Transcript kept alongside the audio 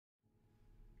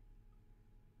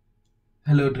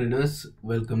Hello traders,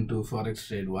 welcome to Forex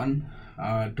Trade 1.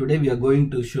 Today we are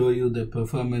going to show you the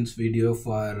performance video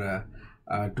for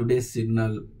today's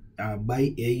signal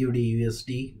by AUD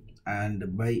USD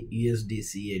and by USD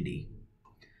CAD.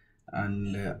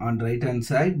 And on right hand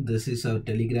side, this is our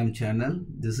Telegram channel.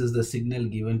 This is the signal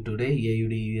given today,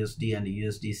 AUD USD and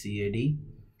USD CAD.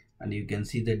 And you can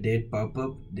see the date pop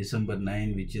up, December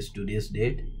 9, which is today's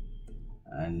date.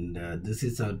 And this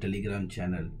is our Telegram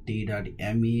channel,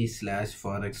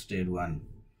 t.me/forextrade1.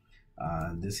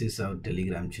 This is our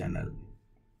Telegram channel,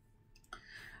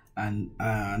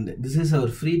 and this is our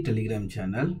free Telegram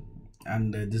channel,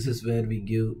 and this is where we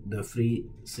give the free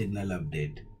signal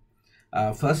update.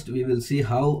 First we will see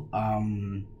how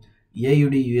AUD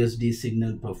USD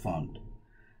signal performed.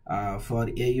 For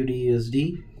AUD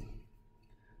USD,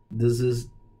 this is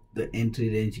the entry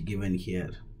range given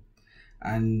here,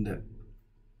 and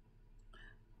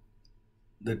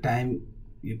the time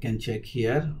you can check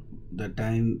here, the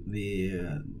time we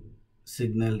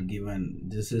signal given.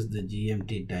 This is the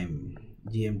GMT time,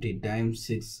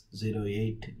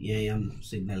 6:08 AM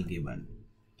signal given,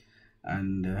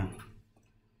 and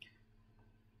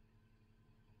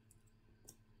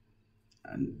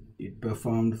it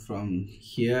performed from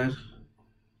here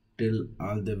till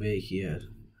all the way here.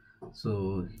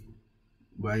 So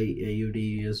by AUD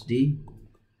USD,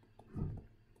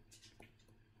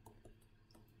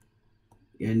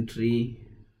 entry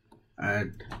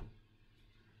at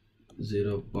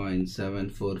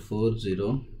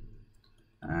 0.7440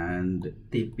 and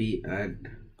TP at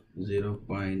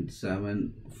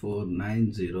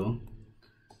 0.7490,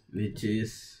 which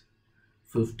is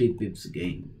 50 pips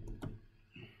gain.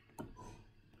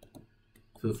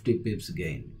 50 pips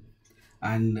gain.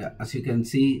 And as you can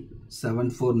see,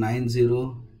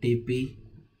 7490 TP,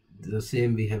 the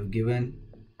same we have given,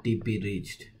 TP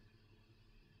reached.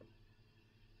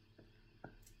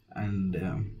 And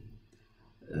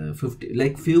 50,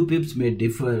 like few pips may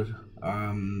differ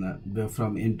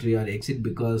from entry or exit,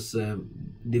 because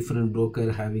different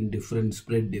broker having different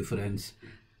spread difference,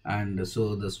 and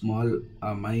so the small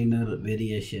minor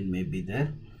variation may be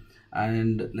there.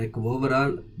 And like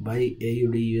overall, by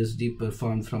AUD USD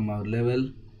performed from our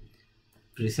level,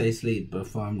 precisely it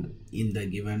performed in the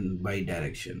given buy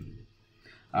direction.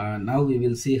 Now we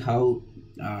will see how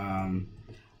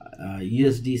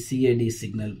USD CAD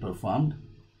signal performed.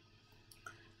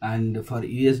 And for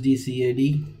USD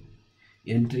CAD,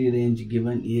 entry range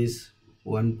given is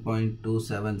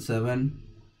 1.277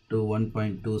 to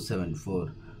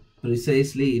 1.274.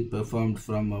 Precisely it performed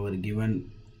from our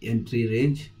given entry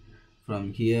range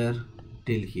from here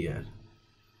till here.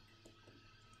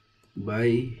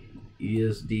 By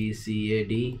USD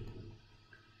CAD,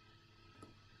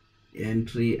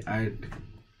 entry at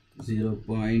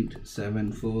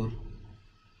 0.74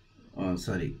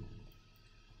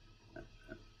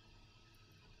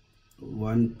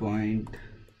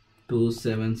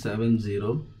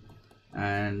 1.2770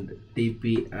 and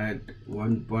TP at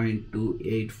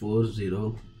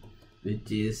 1.2840,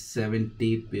 which is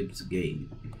 70 pips gain.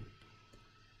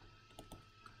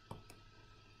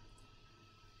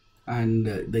 And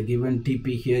the given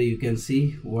TP here you can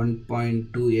see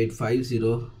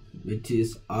 1.2850, which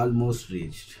is almost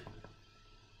reached,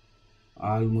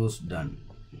 almost done.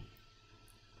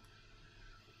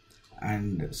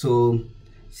 And so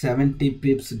 70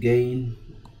 pips gain,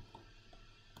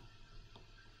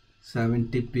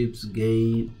 70 pips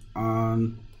gain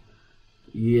on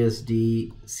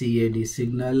USD CAD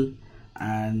signal,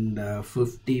 and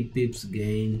 50 pips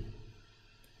gain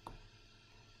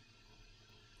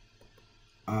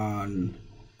on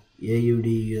AUD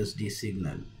USD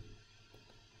signal,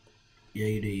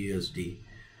 AUD USD.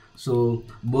 So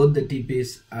both the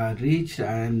TPs are reached,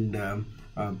 and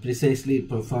precisely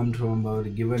performed from our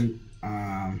given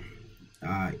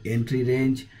entry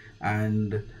range,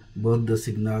 and both the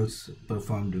signals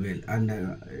performed well. And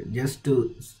just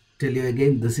to tell you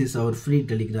again, this is our free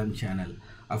Telegram channel.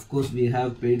 Of course we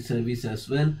have paid service as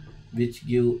well, which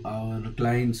give our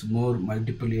clients more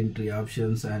multiple entry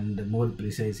options and more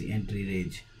precise entry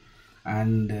range.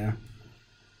 And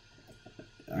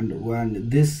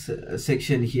this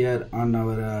section here on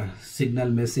our signal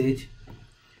message,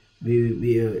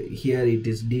 we here it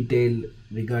is detailed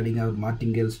regarding our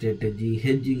martingale strategy,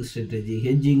 hedging strategy.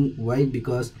 Hedging, why?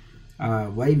 Because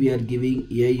why we are giving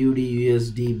AUD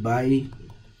USD buy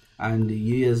and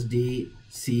USD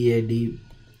CAD,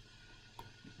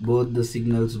 both the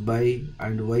signals buy,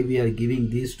 and why we are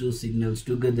giving these two signals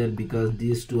together, because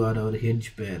these two are our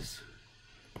hedge pairs.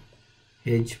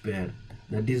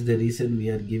 That is the reason we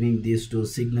are giving these two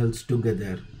signals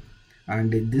together.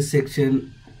 And in this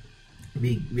section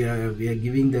we are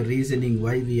giving the reasoning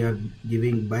why we are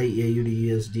giving buy AUD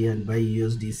USD and buy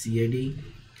USD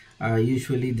CAD.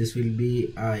 Usually this will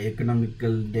be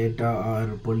economical data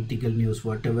or political news,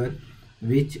 whatever,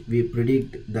 which we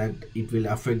predict that it will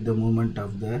affect the movement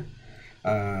of the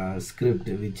script,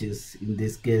 which is in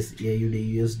this case AUD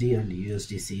USD and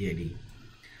USD CAD.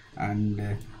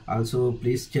 And also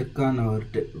please check on our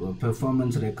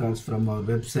performance records from our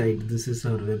website. This is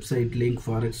our website link.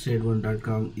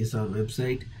 forextrade1.com is our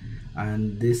website,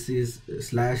 and this is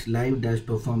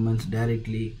 /live-performance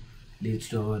directly leads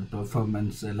to our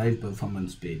performance live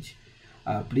performance page.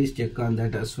 Please check on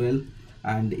that as well.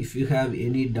 And if you have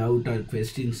any doubt or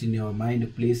questions in your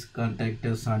mind, please contact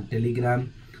us on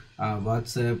Telegram,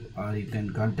 WhatsApp, or you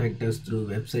can contact us through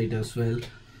website as well.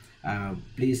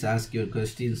 Please ask your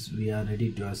questions. We are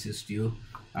ready to assist you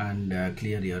and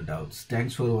clear your doubts.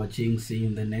 Thanks for watching. See you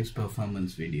in the next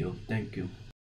performance video. Thank you.